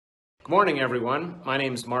Morning, everyone. My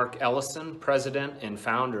name is Mark Ellison, president and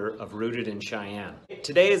founder of Rooted in Cheyenne.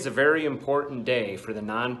 Today is a very important day for the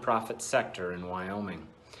nonprofit sector in Wyoming.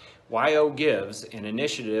 WyoGives, an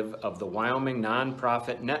initiative of the Wyoming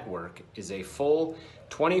Nonprofit Network, is a full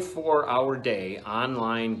 24-hour day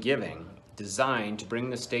online giving designed to bring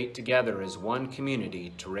the state together as one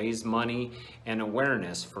community to raise money and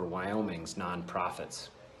awareness for Wyoming's nonprofits.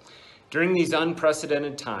 During these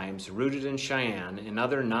unprecedented times, Rooted in Cheyenne and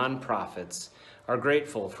other nonprofits are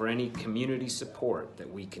grateful for any community support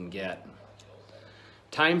that we can get.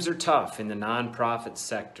 Times are tough in the nonprofit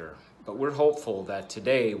sector, but we're hopeful that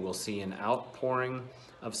today we'll see an outpouring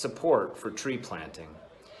of support for tree planting.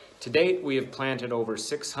 To date, we have planted over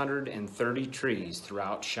 630 trees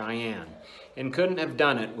throughout Cheyenne and couldn't have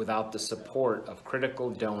done it without the support of critical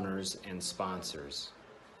donors and sponsors.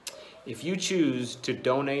 If you choose to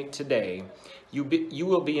donate today, you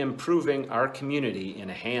will be improving our community in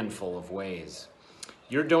a handful of ways.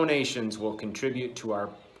 Your donations will contribute to our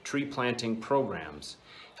tree planting programs,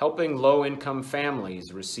 helping low-income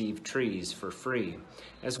families receive trees for free,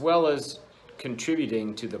 as well as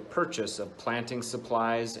contributing to the purchase of planting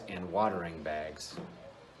supplies and watering bags.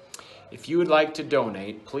 If you would like to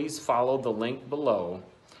donate, please follow the link below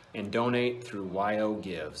and donate through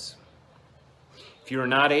WyoGives. If you are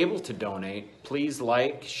not able to donate, please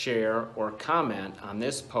like, share, or comment on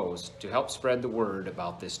this post to help spread the word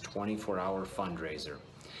about this 24-hour fundraiser.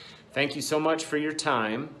 Thank you so much for your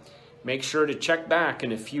time. Make sure to check back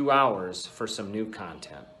in a few hours for some new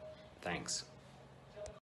content. Thanks.